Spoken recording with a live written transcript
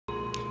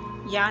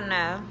Y'all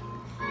know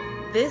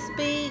this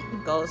beat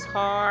goes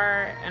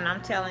hard, and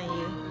I'm telling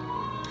you,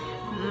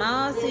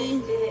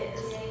 Mozzy,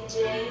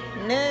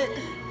 Nook,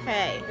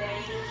 hey,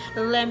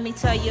 let me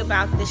tell you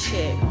about this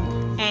shit.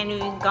 Ain't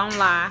even gonna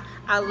lie,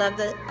 I love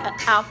the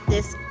off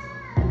this,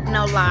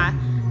 no lie.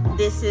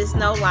 This is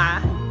no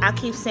lie. I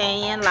keep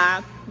saying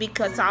lie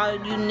because all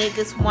you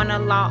niggas wanna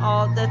lie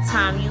all the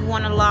time. You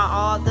wanna lie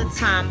all the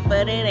time,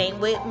 but it ain't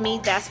with me.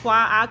 That's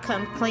why I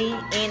come clean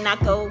and I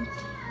go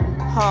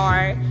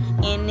hard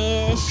in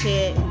this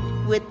shit.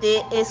 With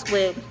it, it's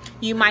with.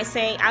 You might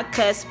say I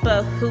cuss,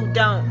 but who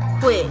don't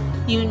quit?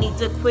 You need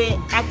to quit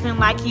acting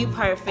like you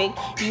perfect.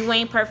 You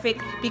ain't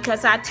perfect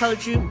because I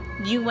told you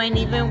you ain't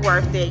even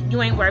worth it.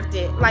 You ain't worth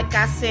it. Like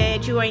I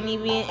said, you ain't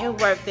even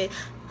worth it.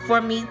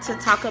 For me to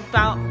talk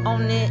about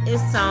on it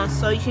is on,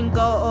 so you can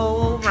go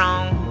all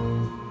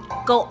wrong.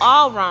 Go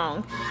all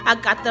wrong. I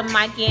got the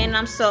mic and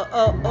I'm so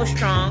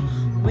strong.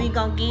 We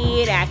gon'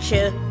 get at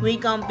you, we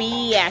gon'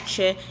 be at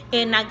you.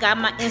 And I got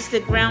my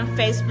Instagram,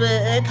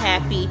 Facebook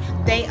happy.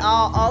 They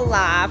all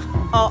alive,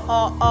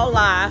 all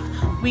live.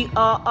 We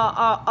all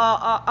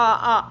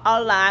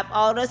live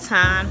all the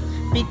time.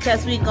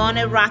 Because we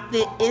gonna rock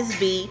the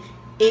beat.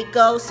 It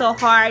goes so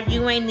hard,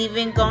 you ain't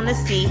even gonna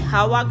see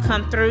how I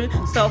come through.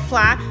 So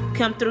fly,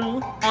 come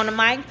through on the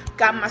mic.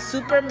 Got my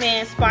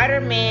Superman,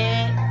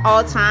 Spider-Man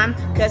all time.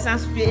 Cause I'm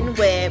spitting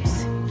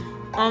webs.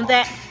 On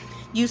that,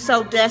 you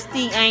so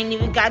dusty, I ain't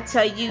even gotta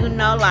tell you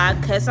no lie.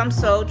 Cause I'm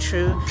so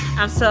true,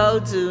 I'm so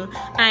do.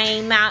 I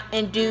ain't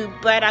Mountain Dew,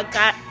 but I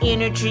got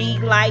energy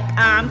like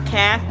I'm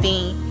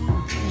caffeine.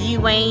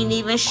 You ain't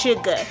even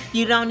sugar,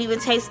 you don't even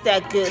taste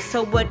that good.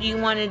 So what do you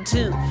wanna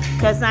do?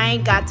 Cause I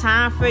ain't got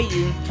time for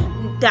you.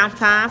 I'm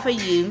time for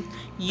you.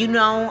 You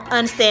don't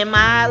understand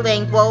my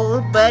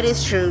lingo, but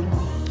it's true.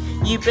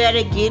 You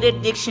better get a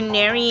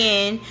dictionary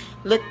and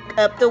look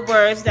up the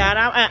words that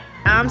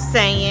I'm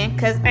saying.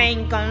 Cause I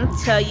ain't gonna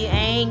tell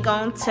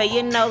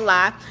you no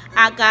lie.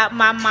 I got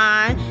my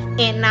mind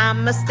and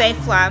I'ma stay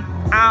fly.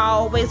 I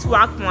always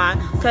rock one,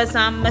 cause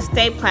I'ma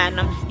stay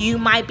platinum. You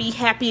might be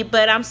happy,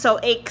 but I'm so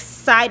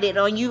excited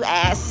on you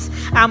ass.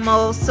 I'm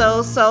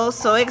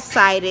so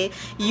excited.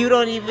 You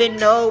don't even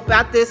know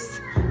about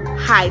this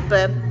hype,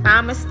 but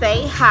I'ma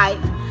stay hype.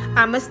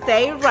 I'ma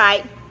stay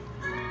right.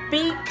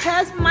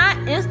 Because my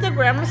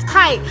Instagram is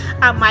tight.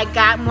 I might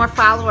got more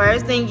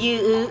followers than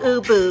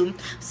you, boo.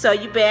 So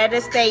you better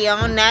stay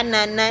on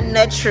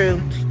that true.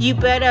 You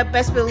better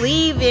best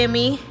believe in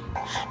me.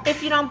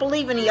 If you don't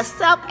believe in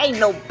yourself, ain't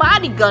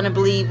nobody gonna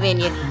believe in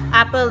you.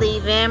 I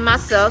believe in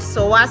myself,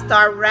 so I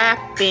start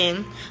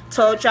rapping.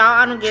 Told y'all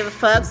I don't give a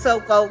fuck, so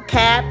go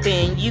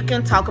capping. You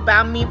can talk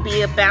about me,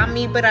 be about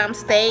me, but I'ma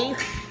stay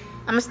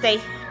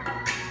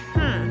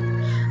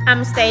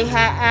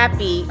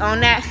happy on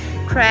that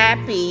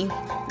crappy.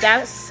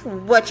 That's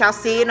what y'all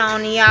see it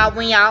on y'all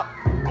when y'all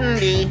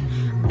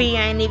B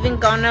ain't even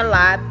gonna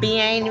lie. B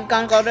ain't even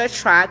gonna go to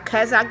try.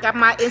 Cause I got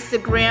my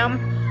Instagram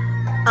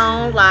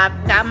on live.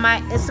 Got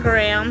my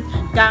Instagram.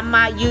 Got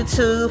my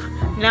YouTube.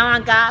 Now I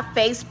got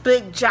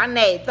Facebook.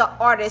 Johnny, the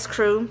artist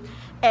crew.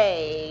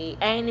 Hey,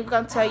 I ain't even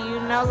gonna tell you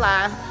no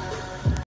lie.